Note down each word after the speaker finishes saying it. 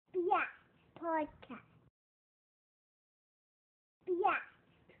podcast. Blast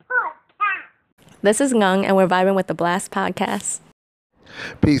podcast. This is Ngung, and we're vibing with the Blast podcast.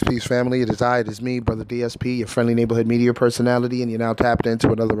 Peace, family. It is me, Brother DSP, your friendly neighborhood media personality, and you're now tapped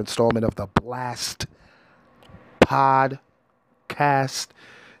into another installment of the Blast podcast.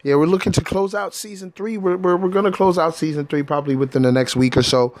 Yeah, we're looking to close out season 3. We're going to close out season 3 probably within the next week or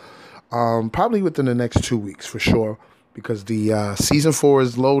so. Probably within the next 2 weeks for sure, because the season 4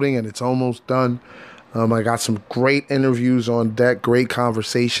 is loading and it's almost done. I got some great interviews on deck, great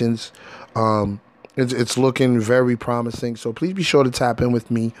conversations. It's looking very promising. So please be sure to tap in with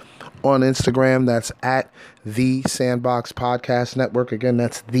me on Instagram. That's at the Sandbox Podcast Network. Again,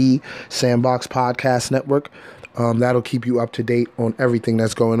 that's the Sandbox Podcast Network. That'll keep you up to date on everything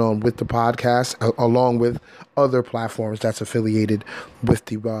that's going on with the podcast, along with other platforms that's affiliated with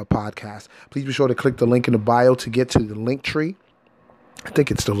the podcast. Please be sure to click the link in the bio to get to the link tree. I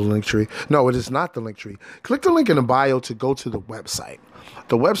think it's still the link tree. No, it is not the link tree. Click the link in the bio to go to the website.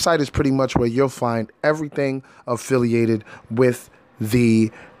 The website is pretty much where you'll find everything affiliated with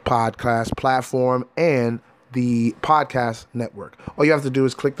the podcast platform and the podcast network. All you have to do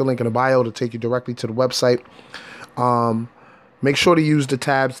is click the link in the bio to take you directly to the website. Make sure to use the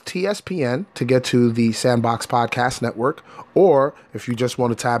tabs TSPN to get to the Sandbox Podcast Network, or if you just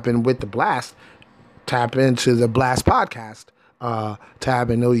want to tap in with the Blast, tap into the Blast Podcast tab,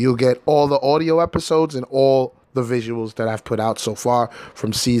 and you'll get all the audio episodes and all the visuals that I've put out so far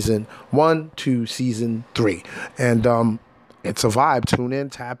from season 1 to season 3. And it's a vibe. Tune in,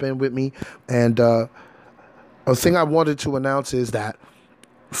 tap in with me. And a thing I wanted to announce is that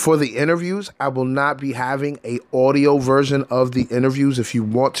for the interviews, I will not be having a audio version of the interviews. If you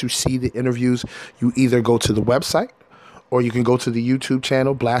want to see the interviews, you either go to the website or you can go to the YouTube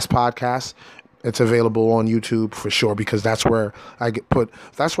channel, Blast Podcast. It's available on YouTube for sure, because that's where I put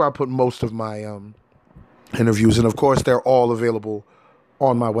most of my interviews. And of course, they're all available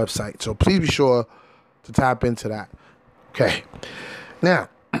on my website. So please be sure to tap into that. Okay. Now,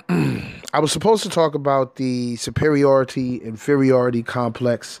 I was supposed to talk about the superiority-inferiority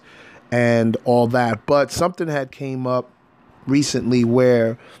complex and all that, but something had came up recently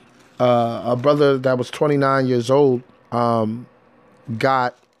where a brother that was 29 years old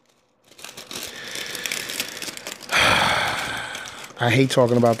got... I hate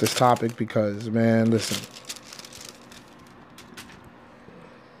talking about this topic because, man, listen.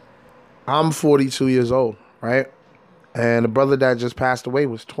 I'm 42 years old, right? And the brother that just passed away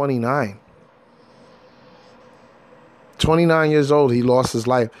was 29. 29 years old, he lost his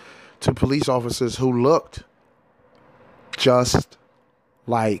life to police officers who looked just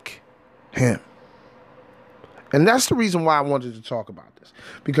like him. And that's the reason why I wanted to talk about this.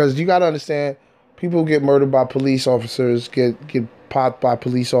 Because you got to understand, people get murdered by police officers, get popped by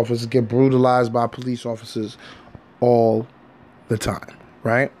police officers, get brutalized by police officers all the time,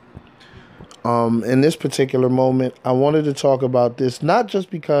 right? In this particular moment, I wanted to talk about this, not just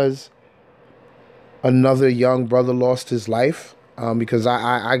because another young brother lost his life, because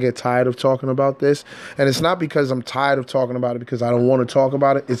I get tired of talking about this. And it's not because I'm tired of talking about it because I don't want to talk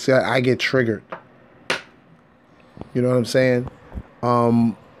about it. It's that I get triggered. You know what I'm saying?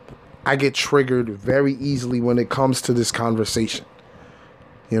 I get triggered very easily when it comes to this conversation.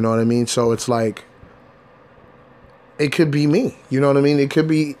 You know what I mean? So it's like, it could be me. You know what I mean? It could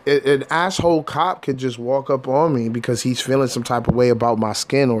be an asshole cop could just walk up on me because he's feeling some type of way about my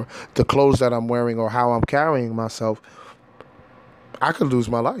skin or the clothes that I'm wearing or how I'm carrying myself. I could lose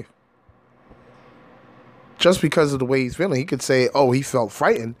my life. Just because of the way he's feeling. He could say, oh, he felt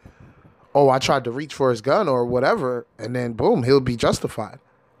frightened. Oh, I tried to reach for his gun or whatever. And then, boom, he'll be justified.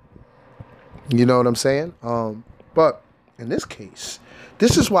 You know what I'm saying? But in this case,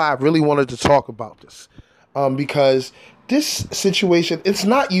 this is why I really wanted to talk about this. Because this situation, it's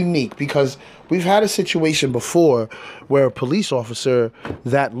not unique, because we've had a situation before where a police officer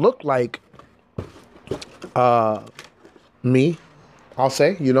that looked like me, I'll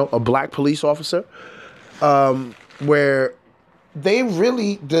say, a black police officer, where they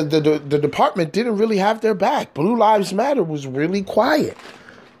really, the department didn't really have their back. Blue Lives Matter was really quiet,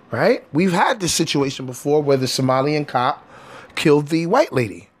 right? We've had this situation before where the Somalian cop killed the white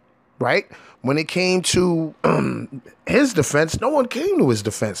lady, right? When it came to his defense, no one came to his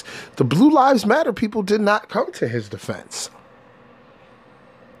defense. The Blue Lives Matter people did not come to his defense.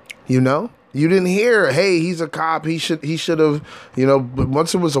 You didn't hear, hey, he's a cop. He should have, but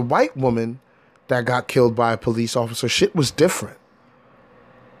once it was a white woman that got killed by a police officer, shit was different.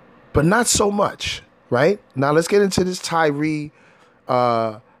 But not so much, right? Now let's get into this Tyree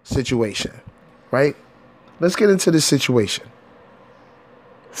situation, right? Let's get into this situation.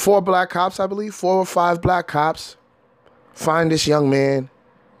 4 black cops, I believe, 4 or 5 black cops find this young man,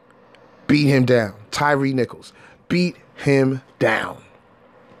 beat him down. Tyre Nichols, beat him down,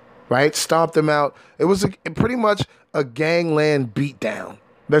 right? Stomped him out. It was pretty much a gangland beatdown.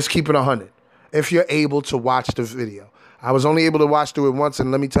 Let's keep it 100. If you're able to watch the video. I was only able to watch through it once,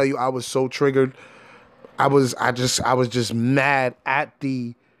 and let me tell you, I was so triggered. I was just mad at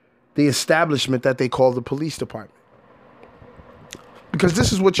the establishment that they call the police department. Because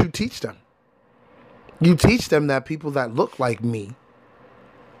this is what you teach them. You teach them that people that look like me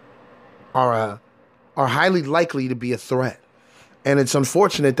are highly likely to be a threat. And it's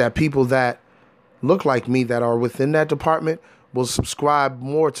unfortunate that people that look like me that are within that department will subscribe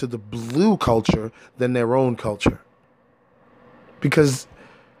more to the blue culture than their own culture. Because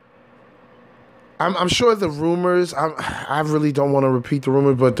I'm sure the rumors, I really don't want to repeat the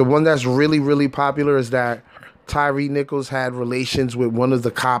rumor, but the one that's really, really popular is that Tyre Nichols had relations with one of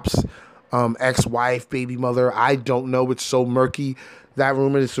the cops' ex-wife, baby mother. I don't know. It's so murky. That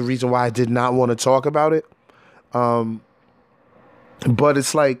rumor is the reason why I did not want to talk about it. But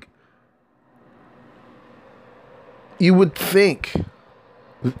it's like, you would think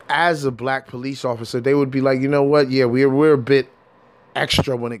as a black police officer, they would be like, you know what? Yeah, we're a bit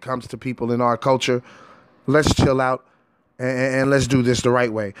extra when it comes to people in our culture. Let's chill out and let's do this the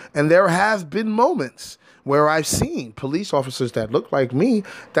right way. And there have been moments where I've seen police officers that look like me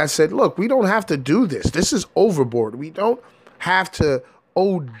that said, look, we don't have to do this. This is overboard. We don't have to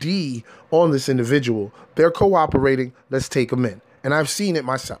OD on this individual. They're cooperating. Let's take them in. And I've seen it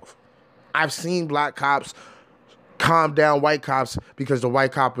myself. I've seen black cops calm down white cops because the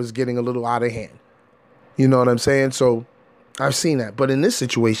white cop was getting a little out of hand. You know what I'm saying? So I've seen that. But in this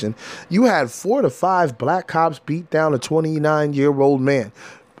situation, you had 4 to 5 black cops beat down a 29-year-old man,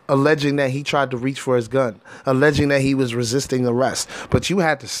 alleging that he tried to reach for his gun, alleging that he was resisting arrest. But you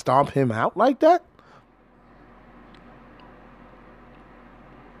had to stomp him out like that?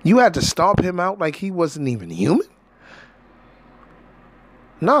 You had to stomp him out like he wasn't even human?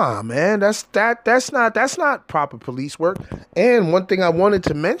 Nah, man, that's not proper police work. And one thing I wanted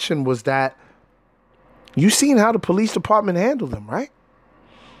to mention was that you seen how the police department handled them, right?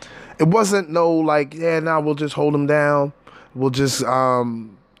 It wasn't no like, yeah, we'll just hold him down. We'll just throw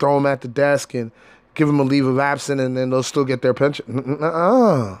him at the desk and give him a leave of absence, and then they'll still get their pension.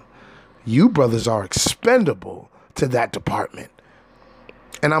 You brothers are expendable to that department.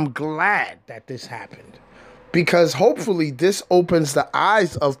 And I'm glad that this happened, because hopefully this opens the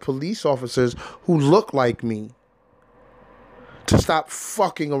eyes of police officers who look like me to stop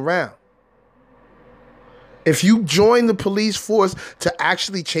fucking around. If you join the police force to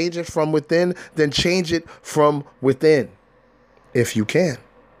actually change it from within, then change it from within, if you can.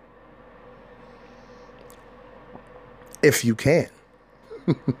 If you can.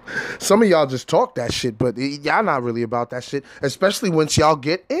 Some of y'all just talk that shit, but y'all not really about that shit, especially once y'all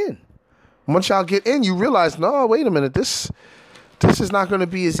get in. Once y'all get in, you realize, no, wait a minute, this is not going to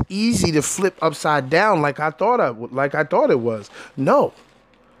be as easy to flip upside down like I thought it was. No,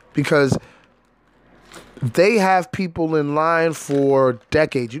 because they have people in line for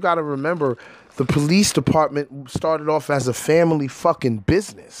decades. You got to remember, the police department started off as a family fucking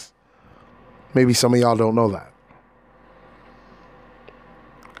business. Maybe some of y'all don't know that.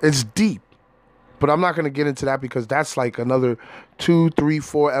 It's deep, but I'm not going to get into that because that's like another 2, 3,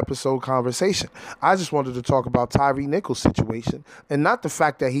 4 episode conversation. I just wanted to talk about Tyre Nichols' situation, and not the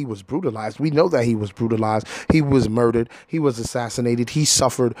fact that he was brutalized. We know that he was brutalized. He was murdered. He was assassinated. He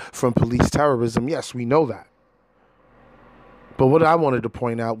suffered from police terrorism. Yes, we know that. But what I wanted to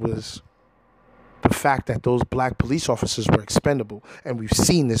point out was the fact that those black police officers were expendable, and we've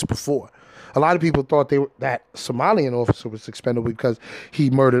seen this before. A lot of people thought that Somalian officer was expendable because he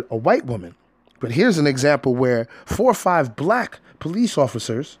murdered a white woman. But here's an example where 4 or 5 black police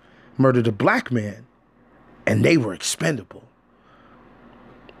officers murdered a black man, and they were expendable.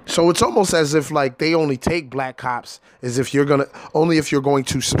 So it's almost as if like they only take black cops as if you're going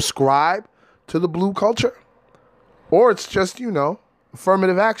to subscribe to the blue culture, or it's just,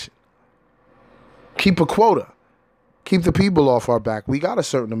 affirmative action. Keep a quota. Keep the people off our back. We got a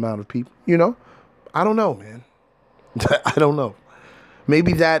certain amount of people, I don't know, man. I don't know.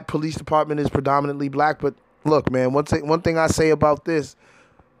 Maybe that police department is predominantly black, but look, man, one thing I say about this,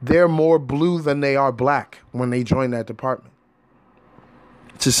 they're more blue than they are black when they join that department.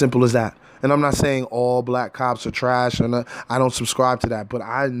 It's as simple as that. And I'm not saying all black cops are trash, and I don't subscribe to that, but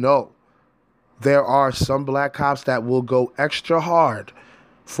I know there are some black cops that will go extra hard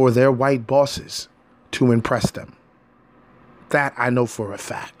for their white bosses to impress them. That I know for a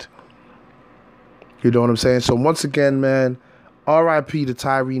fact. You know what I'm saying? So once again, man, R.I.P. to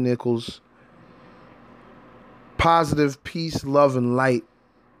Tyree Nichols. Positive peace, love, and light.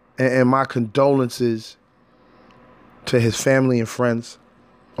 And my condolences to his family and friends,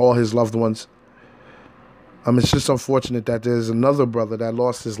 all his loved ones. It's just unfortunate that there's another brother that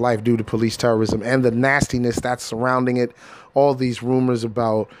lost his life due to police terrorism and the nastiness that's surrounding it. All these rumors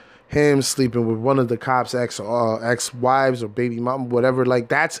about him sleeping with one of the cops' ex-wives or baby mom, whatever, like,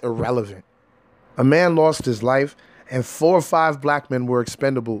 that's irrelevant. A man lost his life, and 4 or 5 black men were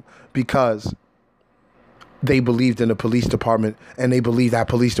expendable because they believed in the police department and they believed that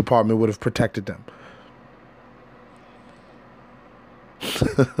police department would have protected them.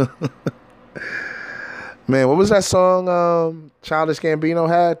 Man, what was that song Childish Gambino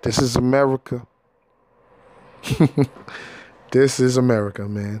had? This is America. This is America,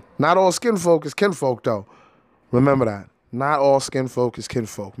 man. Not all skin folk is kinfolk, though. Remember that. Not all skin folk is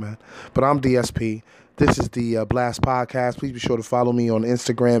kinfolk, man. But I'm DSP. This is the Blast Podcast. Please be sure to follow me on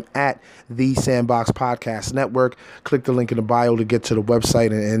Instagram at the Sandbox Podcast Network. Click the link in the bio to get to the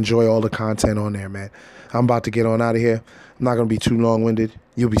website and enjoy all the content on there, man. I'm about to get on out of here. I'm not going to be too long-winded.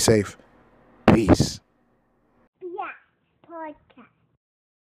 You'll be safe. Peace.